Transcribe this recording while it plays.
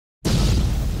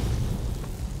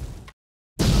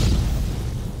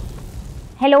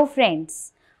Hello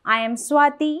friends, I am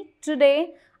Swati.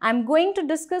 Today I am going to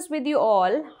discuss with you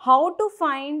all how to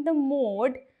find the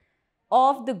mode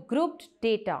of the grouped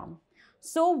data.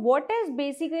 So what is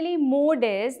basically mode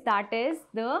is, that is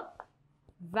the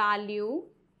value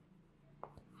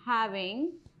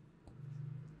having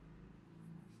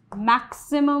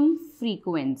maximum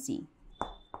frequency.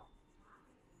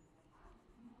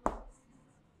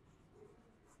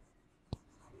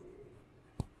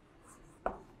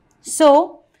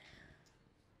 So,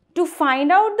 to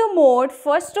find out the mode,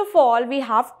 first of all, we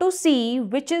have to see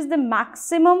which is the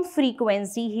maximum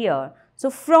frequency here. So,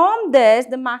 from this,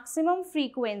 the maximum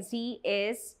frequency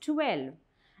is 12.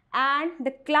 And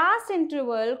the class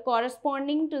interval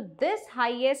corresponding to this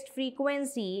highest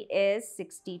frequency is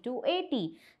 60 to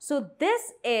 80. So,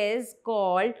 this is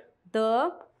called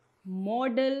the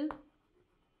model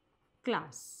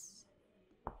class.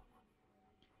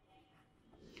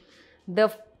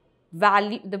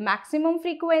 The maximum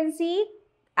frequency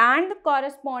and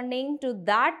corresponding to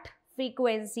that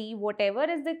frequency, whatever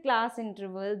is the class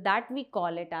interval, that we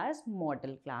call it as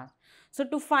model class. So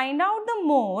to find out the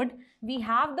mode, we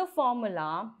have the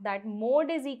formula that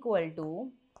mode is equal to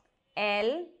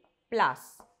L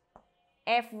plus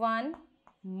F1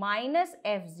 minus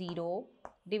F0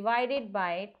 divided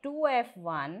by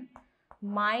 2F1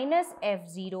 minus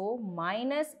F0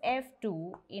 minus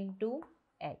F2 into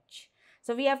H.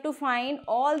 So we have to find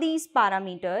all these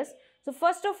parameters. So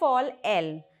first of all,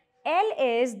 L. L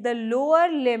is the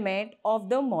lower limit of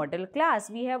the model class.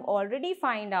 We have already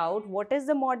find out what is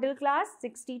the model class,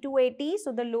 60 to 80.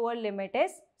 So the lower limit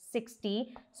is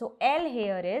 60. So L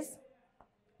here is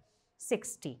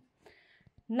 60.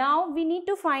 Now we need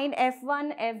to find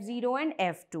F1, F0 and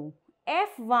F2.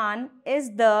 F1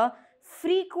 is the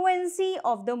frequency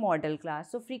of the model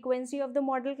class. So frequency of the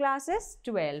model class is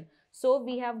 12. So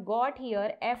we have got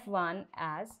here F1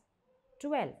 as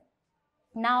 12.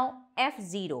 Now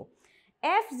F0.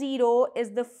 F0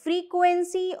 is the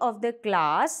frequency of the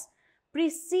class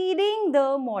preceding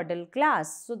the model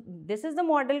class. So this is the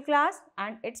model class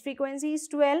and its frequency is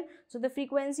 12. So the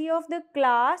frequency of the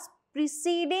class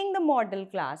preceding the model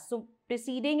class. So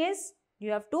preceding is,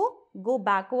 you have to go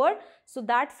backward. So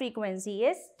that frequency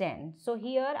is 10. So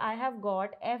here I have got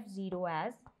F0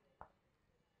 as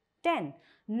 10.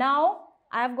 Now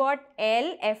I have got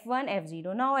L, F1,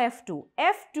 F0. Now F2.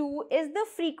 F2 is the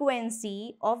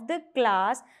frequency of the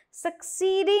class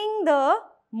succeeding the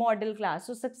model class.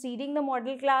 So succeeding the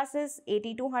model class is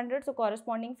 80 to 100. So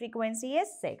corresponding frequency is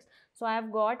 6. So I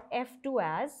have got F2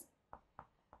 as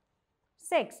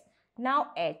 6. Now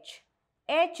H.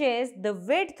 H is the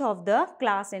width of the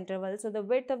class interval. So the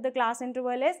width of the class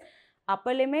interval is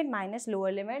upper limit minus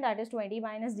lower limit, that is 20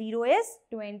 minus 0 is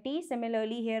 20.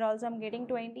 Similarly, here also I am getting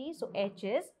 20. So H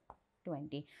is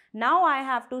 20. Now I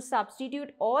have to substitute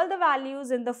all the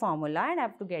values in the formula and I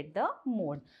have to get the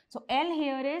mode. So L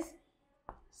here is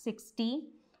 60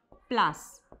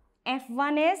 plus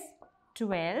F1 is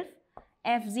 12,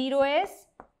 F0 is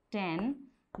 10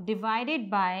 divided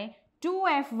by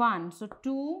 2F1. So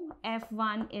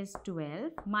 2F1 is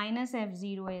 12 minus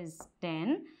F0 is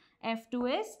 10.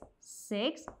 F2 is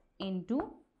 6 into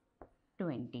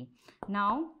 20.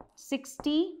 Now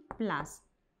 60 plus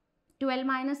 12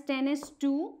 minus 10 is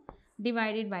 2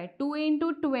 divided by 2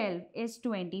 into 12 is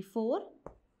 24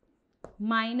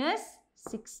 minus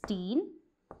 16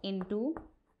 into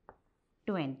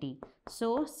 20.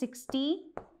 So 60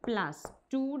 plus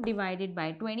 2 divided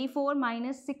by 24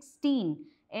 minus 16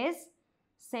 is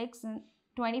 6.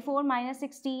 24 minus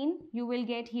 16 you will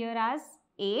get here as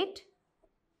 8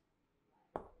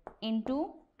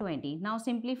 into 20. Now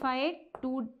simplify it.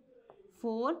 2,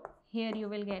 4, here you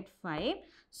will get 5.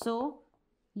 So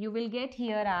you will get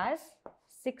here as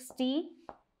 60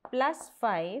 plus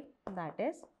 5, that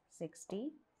is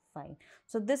 65.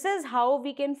 So this is how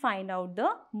we can find out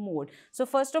the mode. So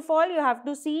first of all, you have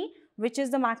to see which is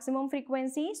the maximum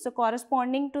frequency. So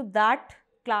corresponding to that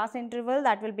class interval,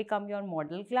 that will become your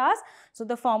model class. So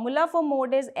the formula for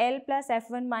mode is L plus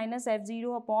F1 minus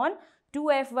F0 upon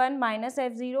 2F1 minus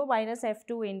F0 minus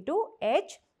F2 into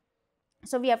H.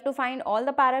 So we have to find all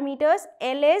the parameters.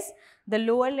 L is the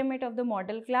lower limit of the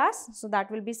model class. So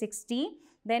that will be 60.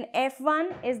 Then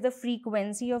F1 is the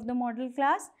frequency of the model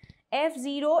class.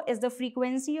 F0 is the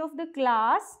frequency of the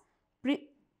class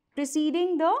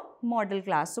preceding the model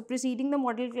class. So preceding the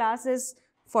model class is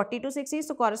 40 to 60,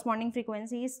 so corresponding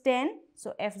frequency is 10.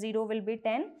 So F0 will be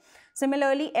 10.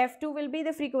 Similarly, F2 will be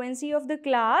the frequency of the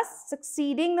class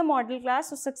succeeding the model class.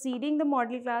 So succeeding the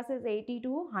model class is 80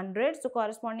 to 100. So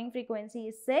corresponding frequency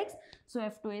is 6. So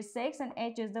F2 is 6 and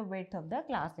H is the width of the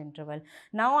class interval.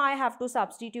 Now I have to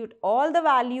substitute all the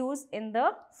values in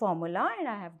the formula and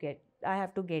I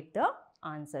have to get the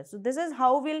answer. So this is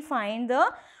how we'll find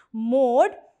the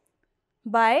mode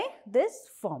by this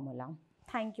formula.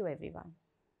 Thank you everyone.